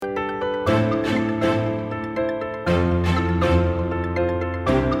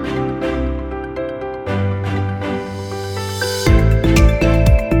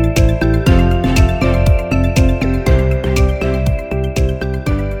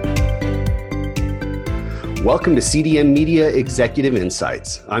Welcome to CDM Media Executive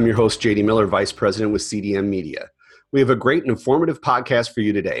Insights. I'm your host, JD Miller, Vice President with CDM Media. We have a great and informative podcast for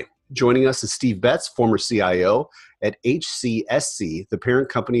you today. Joining us is Steve Betts, former CIO at HCSC, the parent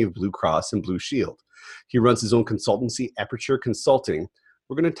company of Blue Cross and Blue Shield. He runs his own consultancy, Aperture Consulting.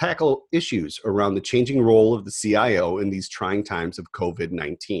 We're going to tackle issues around the changing role of the CIO in these trying times of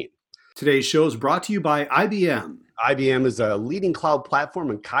COVID-19. Today's show is brought to you by IBM. IBM is a leading cloud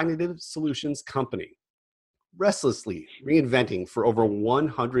platform and cognitive solutions company. Restlessly reinventing for over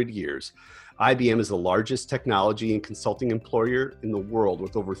 100 years, IBM is the largest technology and consulting employer in the world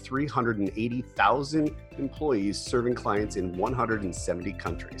with over 380,000 employees serving clients in 170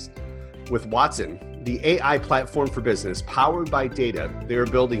 countries. With Watson, the AI platform for business powered by data, they are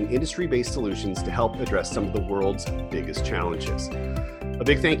building industry-based solutions to help address some of the world's biggest challenges. A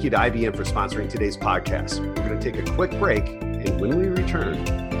big thank you to IBM for sponsoring today's podcast. We're going to take a quick break, and when we return,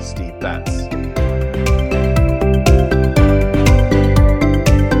 Steve Betts.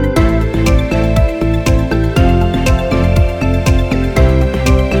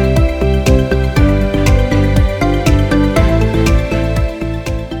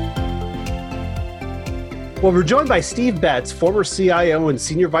 Well, we're joined by Steve Betts, former CIO and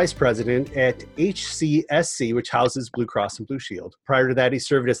Senior Vice President at HCSC, which houses Blue Cross and Blue Shield. Prior to that, he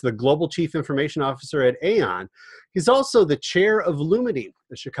served as the Global Chief Information Officer at Aon. He's also the chair of Lumity,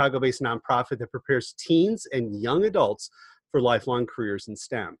 a Chicago-based nonprofit that prepares teens and young adults for lifelong careers in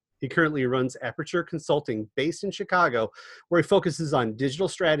STEM. He currently runs Aperture Consulting based in Chicago, where he focuses on digital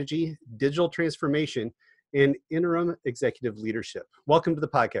strategy, digital transformation, and interim executive leadership. Welcome to the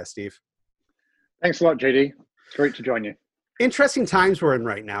podcast, Steve. Thanks a lot, JD. It's great to join you. Interesting times we're in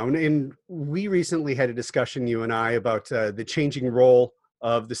right now. And we recently had a discussion, you and I, about the changing role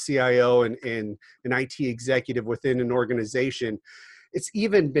of the CIO and an IT executive within an organization. It's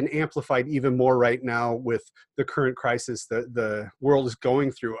even been amplified even more right now with the current crisis that the world is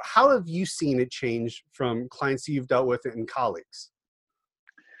going through. How have you seen it change from clients you've dealt with and colleagues?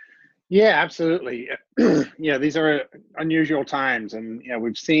 Yeah, absolutely. Yeah, these are unusual times. And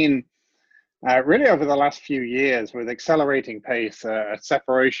we've seen really over the last few years with accelerating pace, a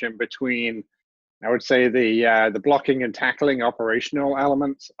separation between, I would say, the blocking and tackling operational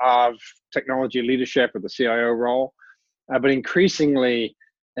elements of technology leadership of the CIO role, but increasingly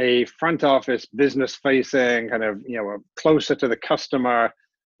a front office business facing kind of, closer to the customer,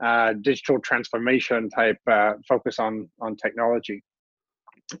 digital transformation type focus on technology.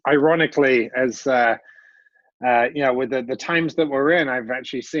 Ironically, as with the times that we're in, I've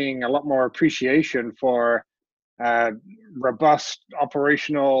actually seen a lot more appreciation for robust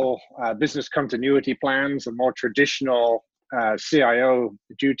operational business continuity plans and more traditional CIO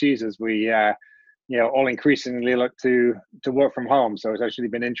duties as we, all increasingly look to work from home. So it's actually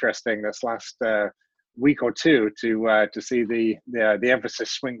been interesting this last week or two to see the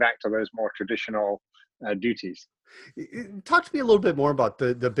emphasis swing back to those more traditional duties. Talk to me a little bit more about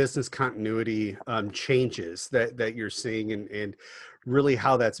the business continuity changes that you're seeing and really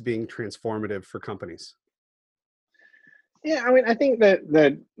how that's being transformative for companies. Yeah, I mean, I think that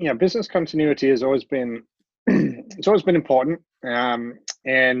business continuity has always been it's always been important,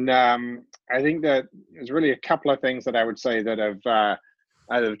 and I think that there's really a couple of things that I would say that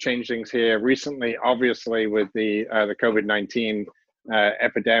have changed things here recently. Obviously, with the COVID-19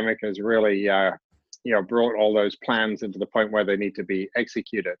 epidemic has really brought all those plans into the point where they need to be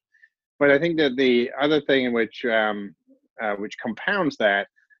executed. But I think that the other thing in which compounds that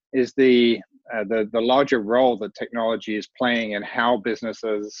is the larger role that technology is playing in how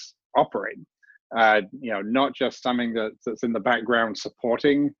businesses operate. Not just something that's in the background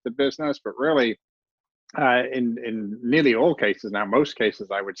supporting the business, but really in nearly all cases now, most cases,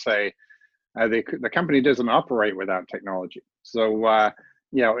 I would say, the company doesn't operate without technology. So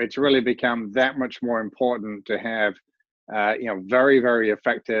it's really become that much more important to have, very, very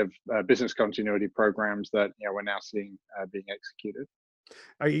effective business continuity programs that we're now seeing being executed.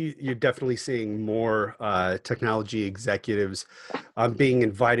 You're definitely seeing more technology executives being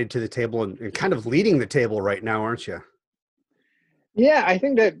invited to the table and kind of leading the table right now, aren't you? Yeah, I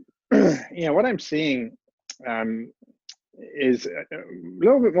think that what I'm seeing is a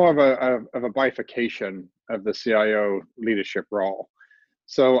little bit more of a bifurcation of the CIO leadership role.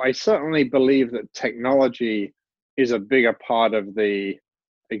 So I certainly believe that technology is a bigger part of the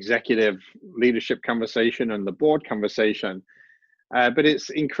executive leadership conversation and the board conversation, but it's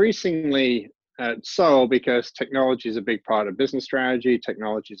increasingly so because technology is a big part of business strategy.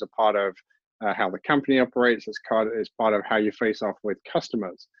 Technology is a part of how the company operates. It's part of how you face off with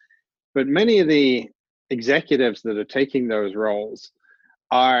customers. But many of the executives that are taking those roles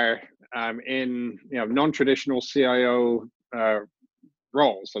are in non-traditional CIO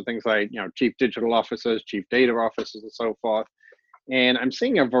roles, so things like chief digital officers, chief data officers, and so forth. And I'm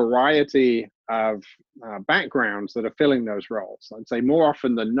seeing a variety of backgrounds that are filling those roles. I'd say more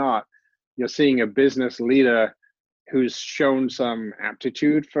often than not, you're seeing a business leader who's shown some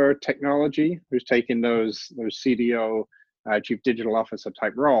aptitude for technology, who's taken those CDO, chief digital officer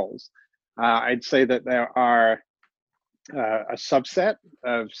type roles. I'd say that there are a subset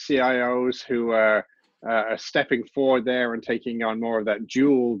of CIOs who are stepping forward there and taking on more of that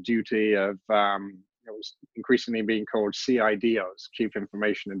dual duty of it was increasingly being called CIDOs, Chief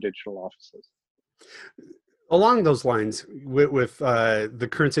Information and Digital Officers. Along those lines, with the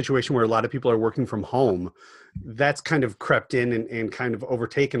current situation where a lot of people are working from home, that's kind of crept in and kind of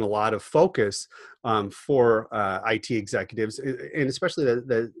overtaken a lot of focus for IT executives, and especially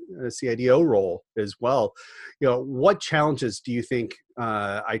the CIDO role as well. What challenges do you think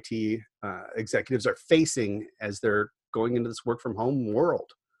IT executives are facing as they're going into this work from home world?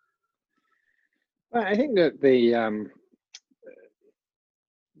 Well, I think that the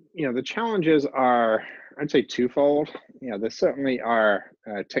challenges are, I'd say, twofold. There certainly are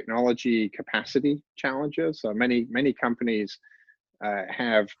technology capacity challenges. So many companies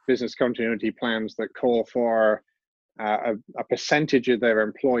have business continuity plans that call for a percentage of their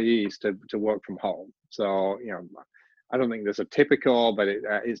employees to work from home. So I don't think there's a typical, but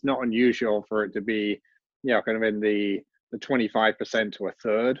it's not unusual for it to be kind of in the 25% to a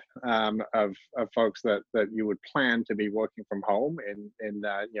third of folks that you would plan to be working from home in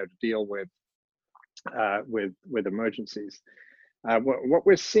to deal with emergencies. What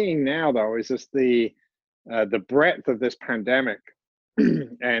we're seeing now, though, is just the breadth of this pandemic,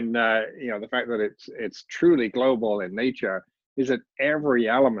 and the fact that it's truly global in nature, is that every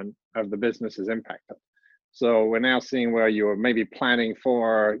element of the business is impacted. So we're now seeing where you are maybe planning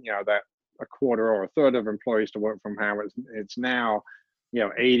for that a quarter or a third of employees to work from home. It's now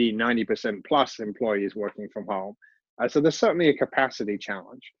 80-90% plus employees working from home. So there's certainly a capacity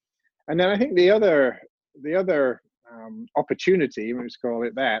challenge. And then I think the other opportunity, let's call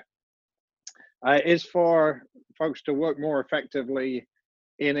it that, is for folks to work more effectively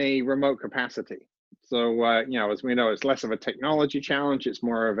in a remote capacity. So as we know, it's less of a technology challenge. It's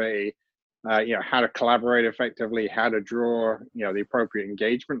more of a how to collaborate effectively, how to draw the appropriate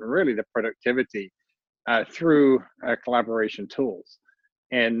engagement, and really the productivity through collaboration tools.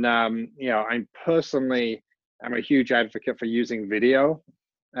 And I'm a huge advocate for using video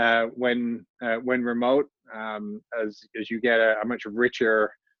when remote, as you get a much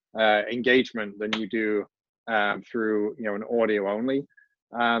richer engagement than you do through an audio only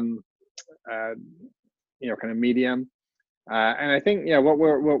kind of medium. And I think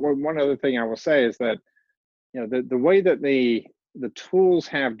one other thing I will say is that the way that the tools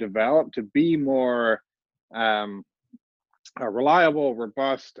have developed to be more reliable,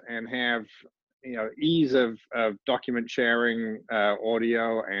 robust, and have ease of document sharing,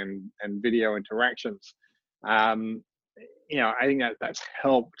 audio and video interactions. I think that's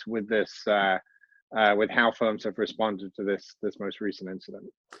helped with this with how firms have responded to this most recent incident.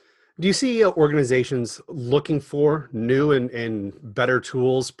 Do you see organizations looking for new and better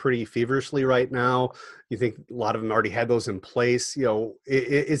tools pretty feverishly right now? You think a lot of them already had those in place?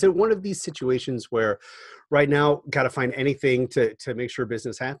 Is it one of these situations where right now got to find anything to make sure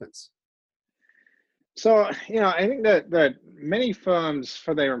business happens? So, I think that many firms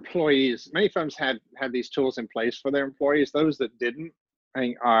for their employees, many firms had these tools in place for their employees. Those that didn't, I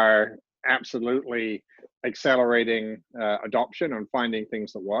think, are absolutely accelerating adoption and finding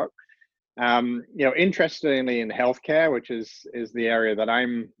things that work. Interestingly, in healthcare, which is the area that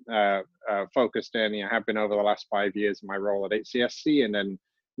I'm focused in, I have been over the last 5 years in my role at HCSC, and then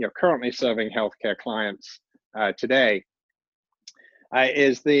currently serving healthcare clients today,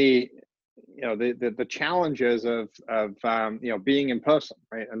 is the challenges of being in person,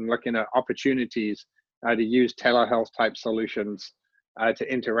 right, and looking at opportunities to use telehealth type solutions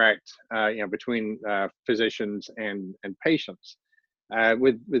to interact between physicians and patients.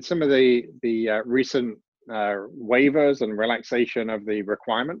 With some of the recent waivers and relaxation of the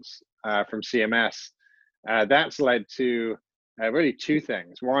requirements from CMS, that's led to really two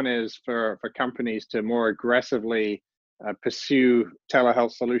things. One is for companies to more aggressively pursue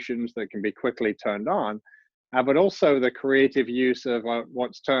telehealth solutions that can be quickly turned on, but also the creative use of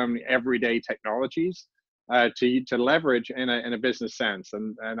what's termed everyday technologies to leverage in a business sense.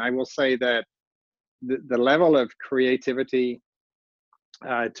 And I will say that the level of creativity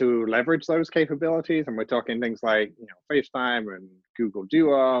to leverage those capabilities, and we're talking things like FaceTime and Google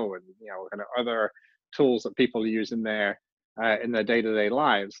Duo and kind of other tools that people use in their in their day-to-day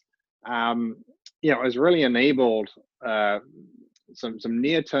lives, um, has really enabled some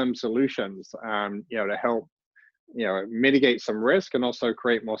near-term solutions, to help mitigate some risk and also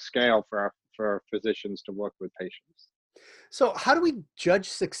create more scale for physicians to work with patients. So, how do we judge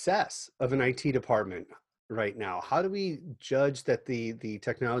success of an IT department right now? How do we judge that the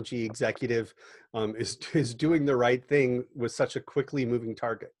technology executive is doing the right thing with such a quickly moving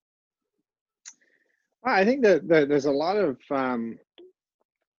target? Well, I think that there's a lot of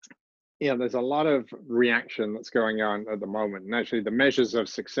there's a lot of reaction that's going on at the moment, and actually the measures of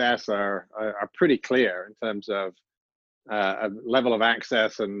success are pretty clear in terms of a level of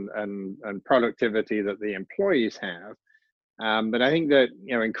access and productivity that the employees have. But I think that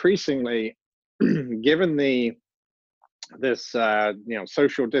increasingly, given this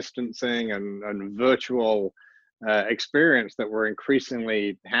social distancing and virtual experience that we're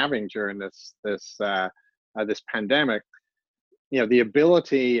increasingly having during this pandemic, the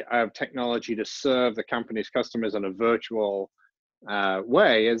ability of technology to serve the company's customers in a virtual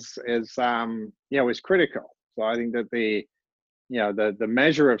way is critical. So I think that the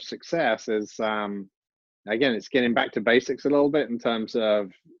measure of success is, again, it's getting back to basics a little bit in terms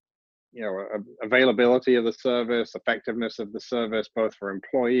of availability of the service, effectiveness of the service, both for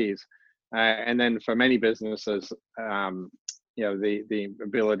employees and then for many businesses, the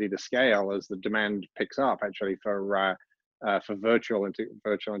ability to scale as the demand picks up, actually, for virtual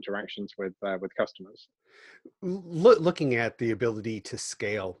interactions with customers. Looking at the ability to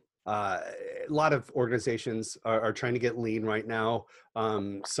scale, a lot of organizations are trying to get lean right now.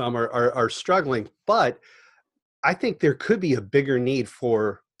 Some are struggling, but I think there could be a bigger need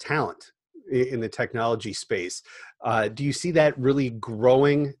for talent in the technology space. Do you see that really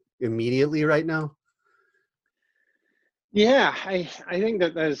growing immediately right now? Yeah, I think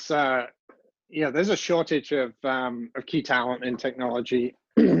that there's a shortage of key talent in technology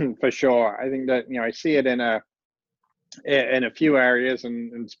for sure. I think that I see it in a few areas,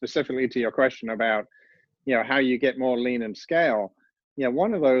 and specifically to your question about how you get more lean and scale.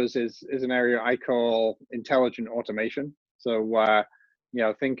 One of those is an area I call intelligent automation. So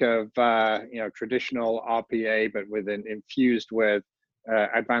think of traditional RPA, but infused with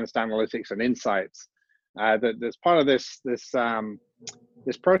advanced analytics and insights. That's part of this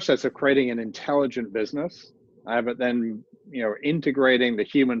process of creating an intelligent business, but then integrating the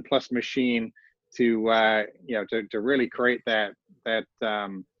human plus machine to really create that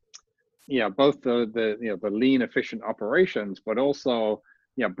both the lean efficient operations, but also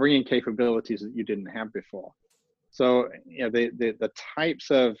bringing capabilities that you didn't have before. So the types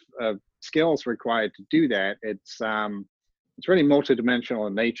of skills required to do that, it's really multidimensional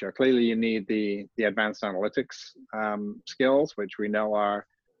in nature. Clearly, you need the advanced analytics skills, which we know are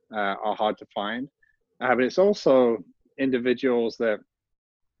hard to find. But it's also individuals that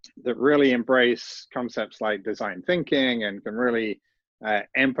really embrace concepts like design thinking and can really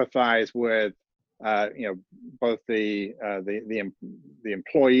empathize with both the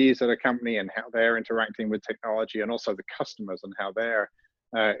employees at a company and how they're interacting with technology, and also the customers and how they're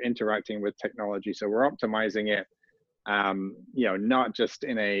interacting with technology. So we're optimizing it, not just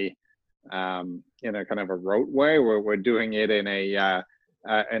in a kind of a rote way, where we're doing it in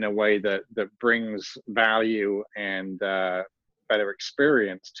a way that brings value and better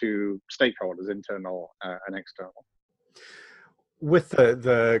experience to stakeholders, internal and external. With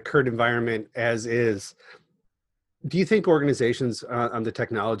the current environment as is, do you think organizations on the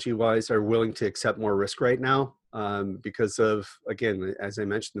technology wise are willing to accept more risk right now because of, again, as I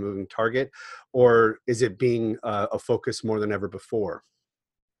mentioned, the moving target, or is it being a focus more than ever before?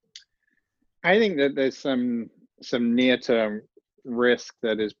 I think that there's some near-term risk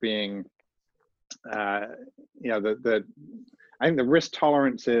that is being, I think the risk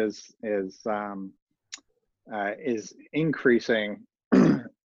tolerance is increasing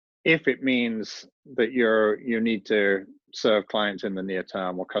if it means that you need to serve clients in the near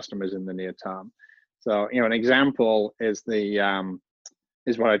term or customers in the near term. So an example is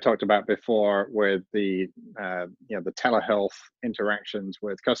is what I talked about before with the telehealth interactions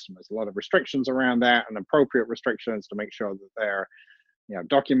with customers. A lot of restrictions around that, and appropriate restrictions to make sure that they're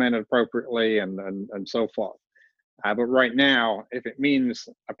documented appropriately and so forth. But right now, if it means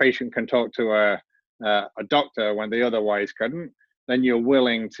a patient can talk to a doctor when they otherwise couldn't, then you're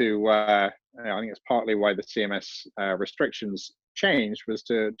willing to, I think it's partly why the CMS restrictions changed, was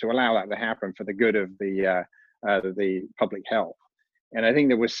to allow that to happen for the good of the public health. And I think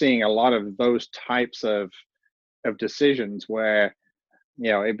that we're seeing a lot of those types of decisions where,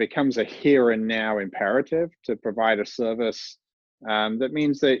 it becomes a here and now imperative to provide a service that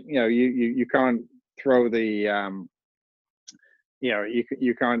means that, you can't throw the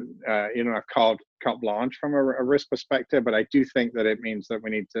you can't have carte blanche from a risk perspective, but I do think that it means that we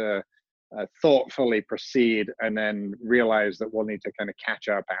need to thoughtfully proceed and then realize that we'll need to kind of catch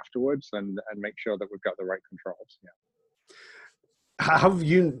up afterwards and make sure that we've got the right controls. Yeah. How have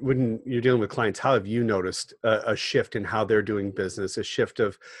you, when you're dealing with clients, how have you noticed a shift in how they're doing business, a shift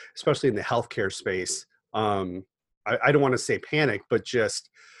of, especially in the healthcare space? I don't want to say panic, but just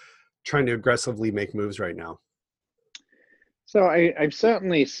trying to aggressively make moves right now. So I've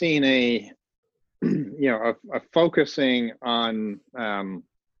certainly seen a focusing on, on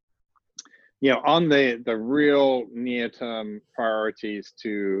the real near-term priorities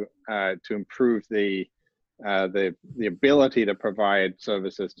to improve the ability to provide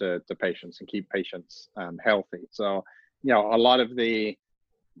services to patients and keep patients healthy. So, a lot of the,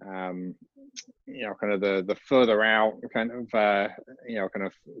 kind of the further out kind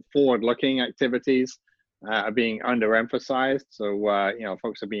of forward-looking activities are being underemphasized. So,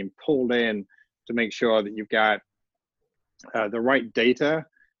 folks are being pulled in to make sure that you've got the right data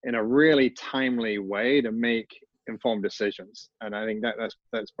in a really timely way to make informed decisions. And I think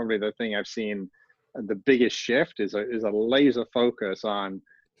that's probably the thing I've seen. The biggest shift is a laser focus on,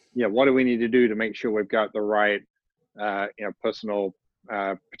 what do we need to do to make sure we've got the right, personal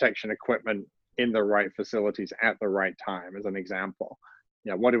protection equipment in the right facilities at the right time, as an example.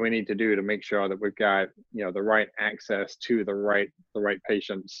 What do we need to do to make sure that we've got, the right access to the right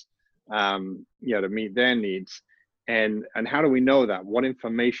patients, to meet their needs. And how do we know that? What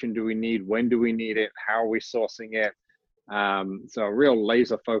information do we need? When do we need it? How are we sourcing it? So a real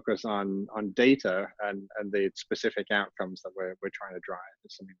laser focus on data and the specific outcomes that we're trying to drive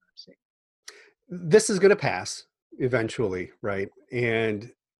is something that I've seen. This is going to pass eventually, right?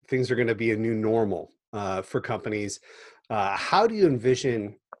 And things are going to be a new normal for companies. How do you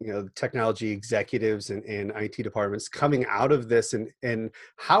envision, technology executives and IT departments coming out of this, and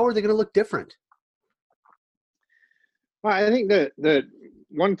how are they going to look different? Well, I think that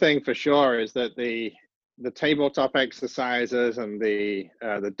one thing for sure is that the tabletop exercises and the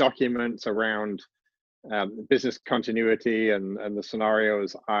documents around business continuity and the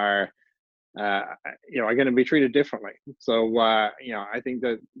scenarios are going to be treated differently. So I think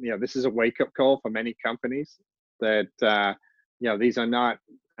that this is a wake up call for many companies that these are not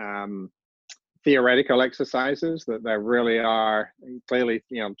theoretical exercises, that there really are clearly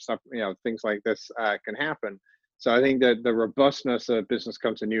things like this can happen. So I think that the robustness of business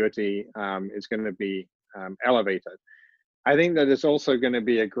continuity is going to be elevated. I think that there's also going to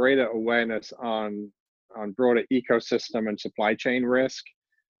be a greater awareness on broader ecosystem and supply chain risk,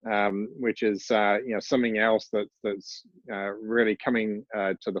 which is something else that's really coming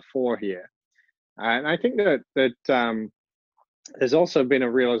to the fore here. And I think that there's also been a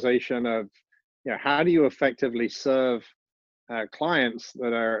realization of how do you effectively serve clients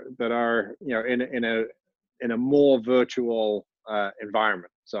that are in a more virtual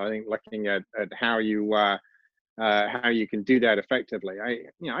environment. So I think looking at how you can do that effectively.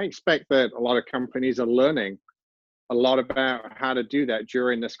 I expect that a lot of companies are learning a lot about how to do that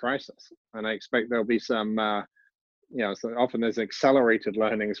during this crisis, and I expect there'll be some so often there's accelerated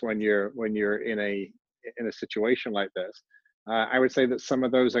learnings when you're in a situation like this. I would say that some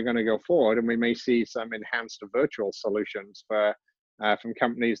of those are going to go forward, and we may see some enhanced virtual solutions from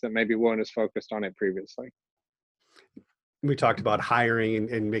companies that maybe weren't as focused on it previously. We talked about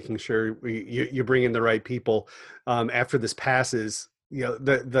hiring and making sure you bring in the right people. After this passes,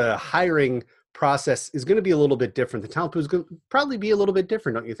 the hiring process is going to be a little bit different. The talent pool is going to probably be a little bit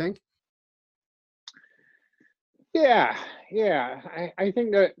different, don't you think? Yeah. I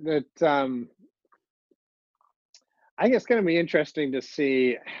think that I think it's going to be interesting to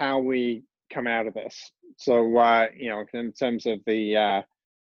see how we come out of this. So, in terms of the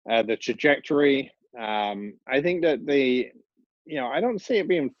trajectory, I think that I don't see it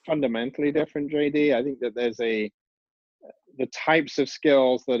being fundamentally different, JD. I think that there's the types of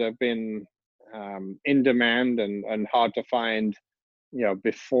skills that have been in demand and hard to find,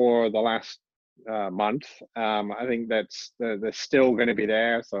 before the last month. I think they're still going to be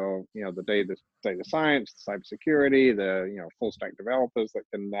there. So, the data science, the cybersecurity, the full stack developers that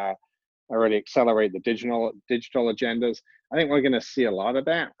can already accelerate the digital agendas. I think we're going to see a lot of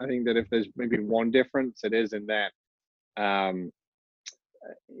that. I think that if there's maybe one difference, it is in that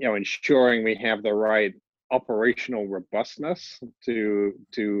ensuring we have the right operational robustness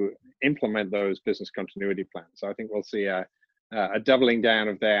to implement those business continuity plans. So I think we'll see a doubling down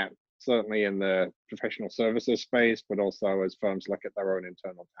of that, certainly in the professional services space, but also as firms look at their own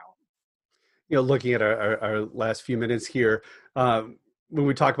internal talent. Looking at our last few minutes here, when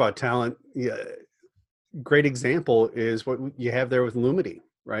we talk about talent, great example is what you have there with Lumity,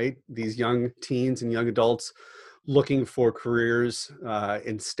 right? These young teens and young adults looking for careers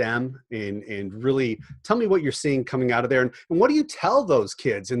in STEM, and really tell me what you're seeing coming out of there, and what do you tell those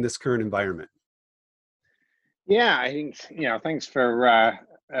kids in this current environment? Yeah, I think, thanks for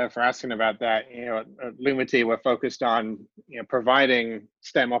asking about that. At Lumity, we're focused on providing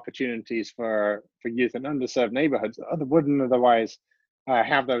STEM opportunities for youth in underserved neighborhoods that wouldn't otherwise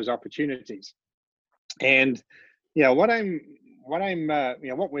have those opportunities. And what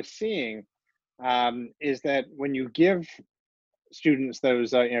we're seeing is that when you give students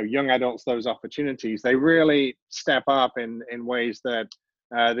those young adults those opportunities, they really step up in ways that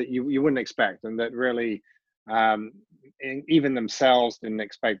you wouldn't expect, and that really um, even themselves didn't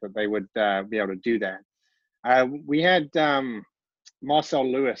expect that they would be able to do that. We had Marcel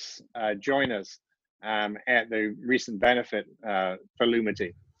Lewis join us at the recent benefit for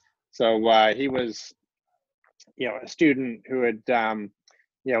Lumity. So he was a student who had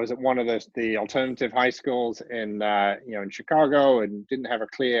was at one of the alternative high schools in Chicago, and didn't have a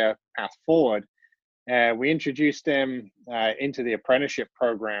clear path forward. We introduced him into the apprenticeship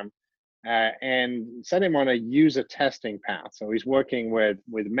program and set him on a user testing path. So he's working with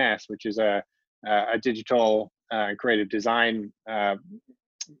MES, which is a digital creative design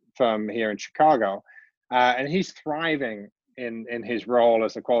firm here in Chicago, and he's thriving in his role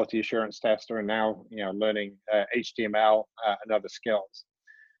as a quality assurance tester, and now learning HTML and other skills.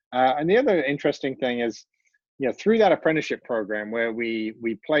 And the other interesting thing is, through that apprenticeship program, where we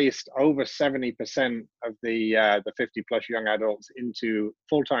placed over 70% of the 50 plus young adults into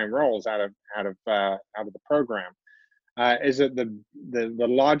full-time roles out of the program, is that the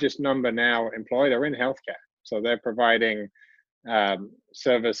largest number now employed are in healthcare. So they're providing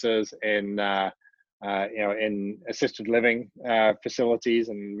services in assisted living facilities,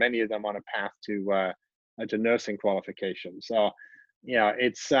 and many of them on a path to nursing qualifications. So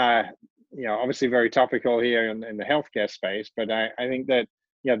it's obviously very topical here in the healthcare space, but I think that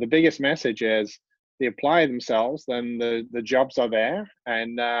the biggest message is they apply themselves, then the jobs are there,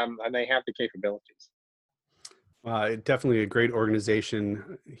 and they have the capabilities. Definitely a great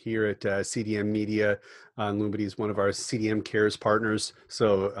organization here at CDM Media. Lumity is one of our CDM Cares partners.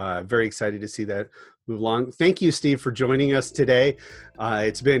 So very excited to see that move along. Thank you, Steve, for joining us today.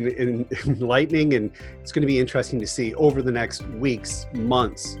 It's been enlightening, and it's going to be interesting to see over the next weeks,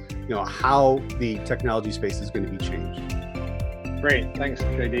 months, how the technology space is going to be changed. Great. Thanks,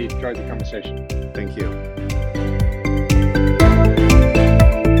 JD. Enjoyed the conversation. Thank you.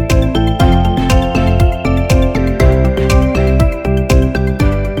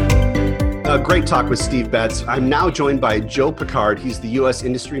 A great talk with Steve Betts. I'm now joined by Joe Picard. He's the U.S.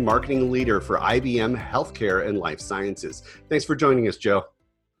 Industry Marketing Leader for IBM Healthcare and Life Sciences. Thanks for joining us, Joe.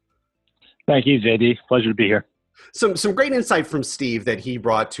 Thank you, JD. Pleasure to be here. Some great insight from Steve that he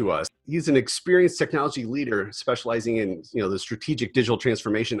brought to us. He's an experienced technology leader specializing in the strategic digital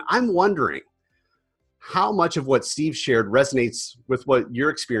transformation. I'm wondering how much of what Steve shared resonates with what you're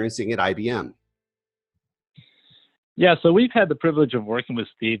experiencing at IBM. Yeah, so we've had the privilege of working with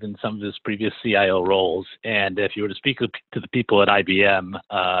Steve in some of his previous CIO roles. And if you were to speak to the people at IBM,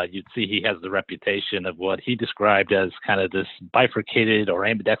 you'd see he has the reputation of what he described as kind of this bifurcated or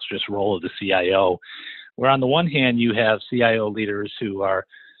ambidextrous role of the CIO, where on the one hand, you have CIO leaders who are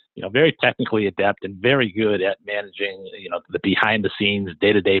very technically adept and very good at managing, the behind the scenes,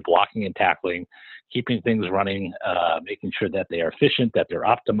 day-to-day blocking and tackling, keeping things running, making sure that they are efficient, that they're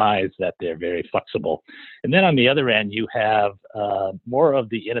optimized, that they're very flexible. And then on the other end, you have more of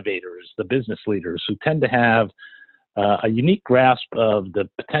the innovators, the business leaders, who tend to have a unique grasp of the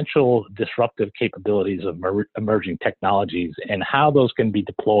potential disruptive capabilities of emerging technologies and how those can be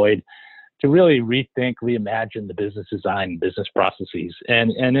deployed to really rethink, reimagine the business design, business processes.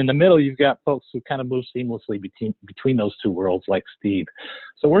 And in the middle, you've got folks who kind of move seamlessly between those two worlds, like Steve.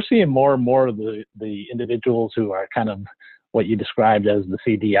 So we're seeing more and more of the individuals who are kind of what you described as the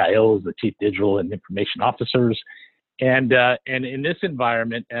CDIOs, the Chief Digital and Information Officers. And in this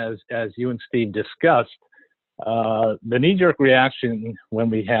environment, as you and Steve discussed, the knee-jerk reaction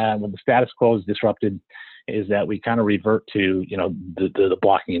when the status quo is disrupted is that we kind of revert to, the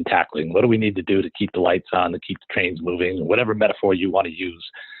blocking and tackling. What do we need to do to keep the lights on, to keep the trains moving, whatever metaphor you want to use.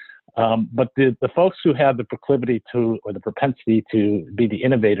 But the folks who have the proclivity to, or the propensity to be the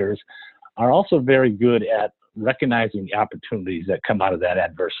innovators, are also very good at recognizing the opportunities that come out of that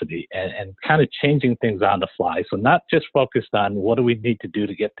adversity and kind of changing things on the fly. So not just focused on what do we need to do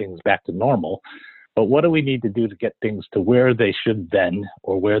to get things back to normal, but what do we need to do to get things to where they should then,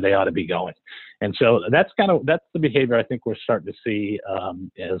 or where they ought to be going? And so that's the behavior I think we're starting to see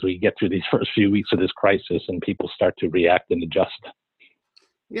as we get through these first few weeks of this crisis and people start to react and adjust.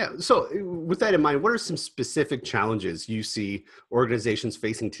 Yeah. So with that in mind, what are some specific challenges you see organizations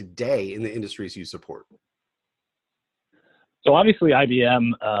facing today in the industries you support? So obviously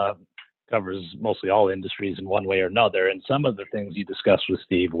IBM covers mostly all industries in one way or another. And some of the things you discussed with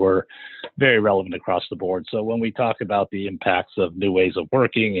Steve were very relevant across the board. So when we talk about the impacts of new ways of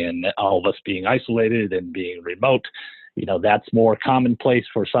working and all of us being isolated and being remote, that's more commonplace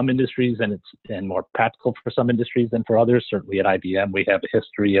for some industries and more practical for some industries than for others. Certainly at IBM, we have a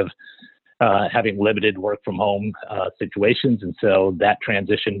history of having limited work from home situations. And so that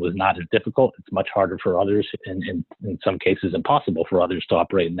transition was not as difficult. It's much harder for others, and in some cases impossible for others to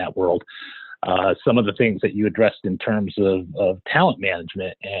operate in that world. Some of the things that you addressed in terms of talent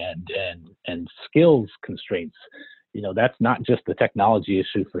management and skills constraints, that's not just the technology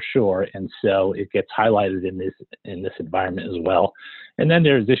issue for sure. And so it gets highlighted in this environment as well. And then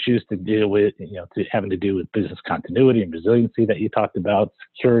there's issues to deal with, having to do with business continuity and resiliency that you talked about,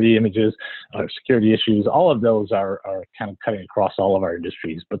 security issues. All of those are kind of cutting across all of our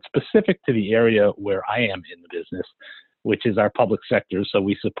industries, but specific to the area where I am in the business, which is our public sector. So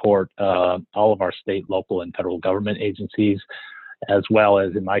we support all of our state, local, and federal government agencies, as well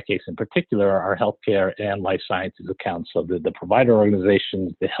as, in my case in particular, our healthcare and life sciences accounts. So the provider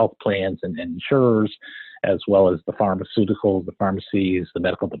organizations, the health plans and insurers, as well as the pharmaceuticals, the pharmacies, the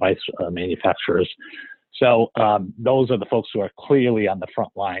medical device manufacturers. So those are the folks who are clearly on the front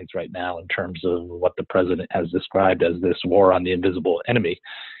lines right now in terms of what the president has described as this war on the invisible enemy.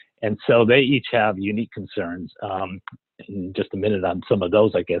 And so they each have unique concerns. In just a minute on some of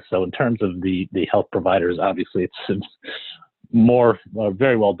those, I guess. So in terms of the health providers, obviously it's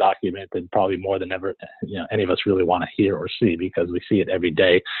very well documented, probably more than ever any of us really want to hear or see, because we see it every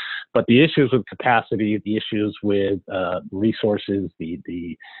day. But the issues with capacity, the issues with resources,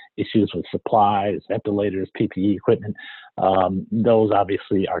 the issues with supplies, ventilators, PPE equipment, those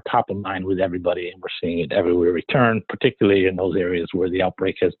obviously are top of mind with everybody, and we're seeing it everywhere we turn, particularly in those areas where the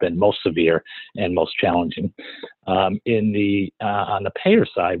outbreak has been most severe and most challenging. On the payer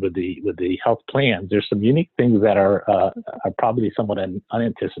side, with the health plans, there's some unique things that are probably somewhat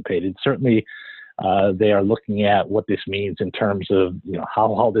unanticipated. Certainly, they are looking at what this means in terms of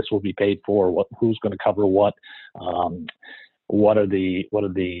how all this will be paid for, who's going to cover what are the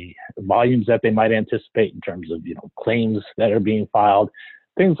volumes that they might anticipate in terms of claims that are being filed,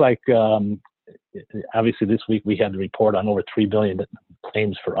 things like obviously this week we had the report on over 3 billion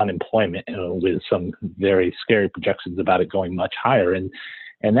claims for unemployment, with some very scary projections about it going much higher, and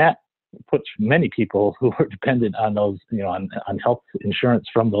that puts many people who are dependent on those, on health insurance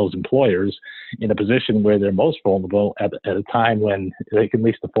from those employers in a position where they're most vulnerable at a time when they can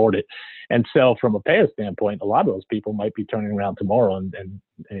least afford it. And so from a payer standpoint, a lot of those people might be turning around tomorrow and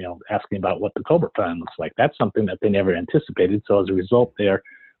asking about what the COBRA plan looks like. That's something that they never anticipated. So as a result, they're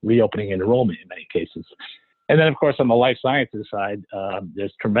reopening enrollment in many cases. And then, of course, on the life sciences side,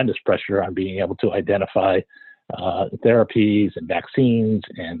 there's tremendous pressure on being able to identify therapies and vaccines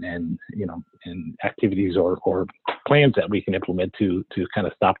and activities or plans that we can implement to kind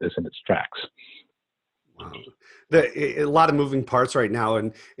of stop this in its tracks. Wow. A lot of moving parts right now,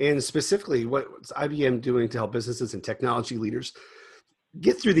 and specifically what's IBM doing to help businesses and technology leaders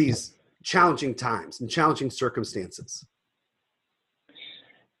get through these challenging times and challenging circumstances?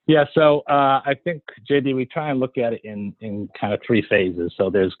 Yeah, so I think, JD, we try and look at it in kind of three phases. So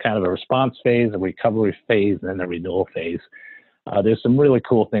there's kind of a response phase, a recovery phase, and then a renewal phase. There's some really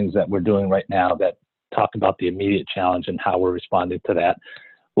cool things that we're doing right now that talk about the immediate challenge and how we're responding to that.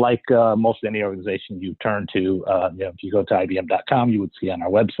 Like most any organization you turn to, if you go to IBM.com, you would see on our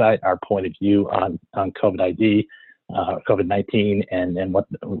website our point of view on COVID-19 and what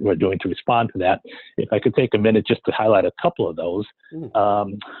we're doing to respond to that. If I could take a minute just to highlight a couple of those.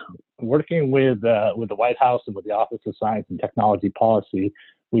 Working with the White House and with the Office of Science and Technology Policy,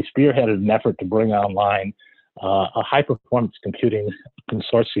 we spearheaded an effort to bring online a high-performance computing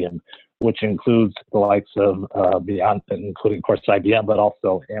consortium, which includes the likes of including, of course, IBM, but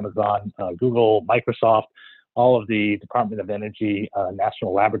also Amazon, Google, Microsoft, all of the Department of Energy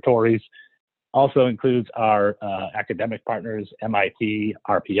national laboratories. Also includes our academic partners, MIT,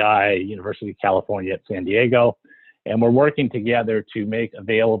 RPI, University of California at San Diego. And we're working together to make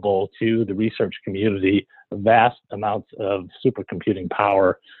available to the research community vast amounts of supercomputing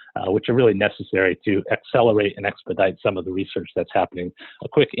power which are really necessary to accelerate and expedite some of the research that's happening. A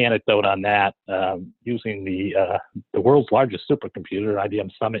quick anecdote on that, using the world's largest supercomputer, IBM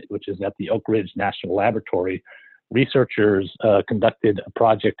Summit, which is at the Oak Ridge National Laboratory, researchers conducted a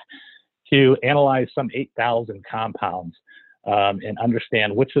project to analyze some 8,000 compounds and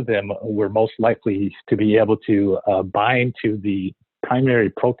understand which of them were most likely to be able to bind to the primary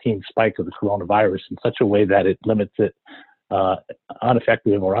protein spike of the coronavirus in such a way that it limits it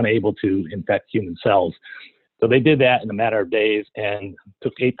ineffective or unable to infect human cells. So they did that in a matter of days and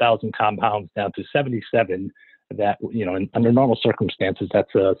took 8,000 compounds down to 77 that, under normal circumstances,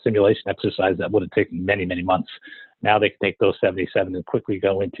 that's a simulation exercise that would have taken many, many months. Now they can take those 77 and quickly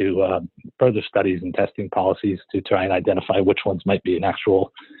go into further studies and testing policies to try and identify which ones might be an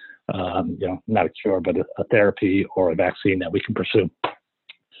actual, not a cure, but a therapy or a vaccine that we can pursue.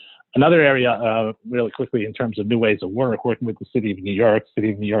 Another area, really quickly, in terms of new ways of working with the City of New York.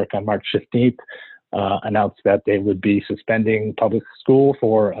 City of New York on March 15th announced that they would be suspending public school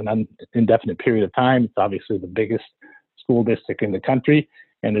for an indefinite period of time. It's obviously the biggest school district in the country,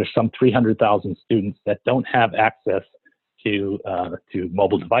 and there's some 300,000 students that don't have access to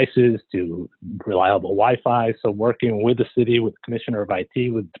mobile devices, to reliable Wi-Fi. So working with the city, with the Commissioner of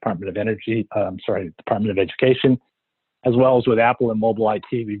IT, with the Department of Education, as well as with Apple and Mobile IT,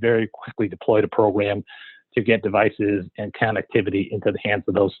 we very quickly deployed a program to get devices and connectivity into the hands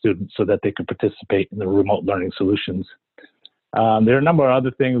of those students so that they could participate in the remote learning solutions. There are a number of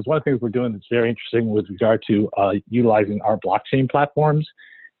other things. One of the things we're doing that's very interesting with regard to utilizing our blockchain platforms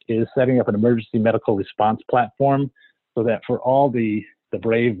is setting up an emergency medical response platform so that for all the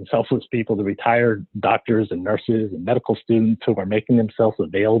brave and selfless people, the retired doctors and nurses and medical students who are making themselves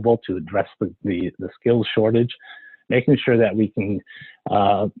available to address the skills shortage, making sure that we can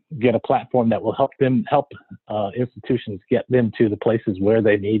get a platform that will help institutions get them to the places where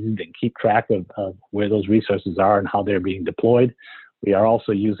they need it and keep track of where those resources are and how they're being deployed. We are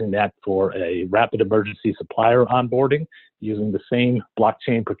also using that for a rapid emergency supplier onboarding, using the same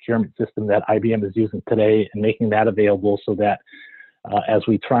blockchain procurement system that IBM is using today and making that available so that as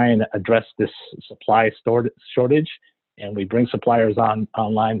we try and address this supply shortage and we bring suppliers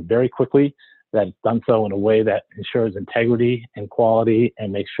online very quickly, that it's done so in a way that ensures integrity and quality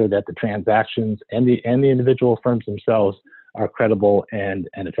and makes sure that the transactions and the individual firms themselves are credible and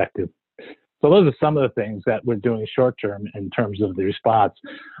effective. So those are some of the things that we're doing short term in terms of the response.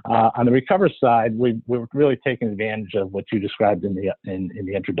 On the recover side, we're really taking advantage of what you described in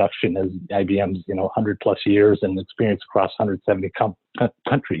the introduction as IBM's 100 plus years and experience across 170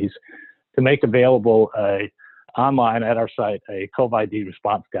 countries to make available online at our site a COVID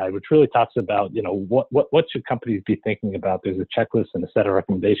response guide, which really talks about what should companies be thinking about. There's a checklist and a set of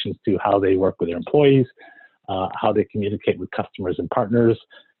recommendations to how they work with their employees, how they communicate with customers and partners,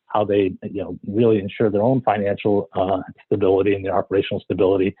 how they really ensure their own financial stability and their operational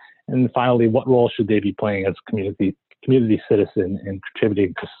stability, and finally, what role should they be playing as a community citizen and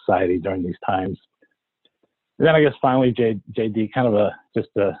contributing to society during these times. And then I guess finally, JD, kind of just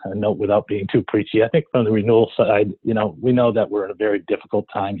a note without being too preachy. I think from the renewal side, we know that we're in a very difficult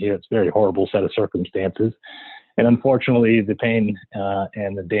time here. It's a very horrible set of circumstances. And unfortunately, the pain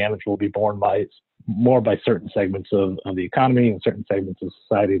and the damage will be borne more by certain segments of the economy and certain segments of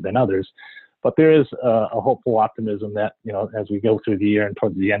society than others. But there is a hopeful optimism that, as we go through the year and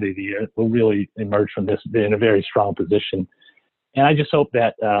towards the end of the year, we'll really emerge from this in a very strong position. And I just hope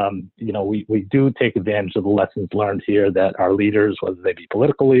that, we do take advantage of the lessons learned here, that our leaders, whether they be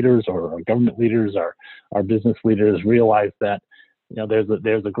political leaders or our government leaders, our business leaders, realize that,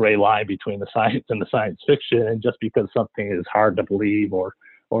 there's a gray line between the science and the science fiction. And just because something is hard to believe or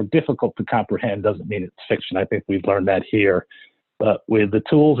difficult to comprehend doesn't mean it's fiction. I think we've learned that here. But with the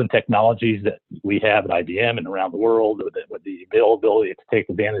tools and technologies that we have at IBM and around the world, with the availability to take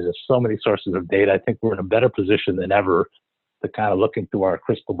advantage of so many sources of data, I think we're in a better position than ever to kind of look into our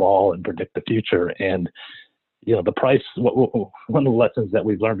crystal ball and predict the future. And, the price, one of the lessons that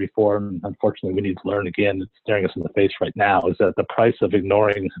we've learned before, and unfortunately we need to learn again, it's staring us in the face right now, is that the price of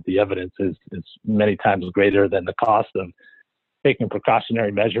ignoring the evidence is many times greater than the cost of taking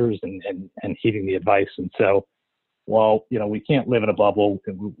precautionary measures and heeding the advice. And so, while, we can't live in a bubble,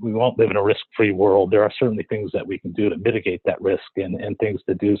 we won't live in a risk-free world, there are certainly things that we can do to mitigate that risk and things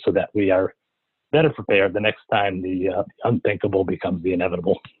to do so that we are better prepared the next time the unthinkable becomes the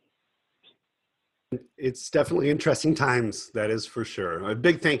inevitable. It's definitely interesting times, that is for sure. A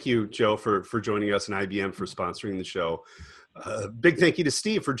big thank you, Joe, for joining us, and IBM for sponsoring the show. Big thank you to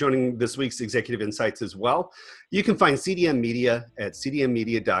Steve for joining this week's Executive Insights as well. You can find CDM Media at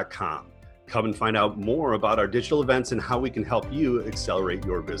cdmmedia.com. Come and find out more about our digital events and how we can help you accelerate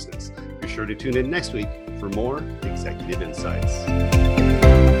your business. Be sure to tune in next week for more Executive Insights.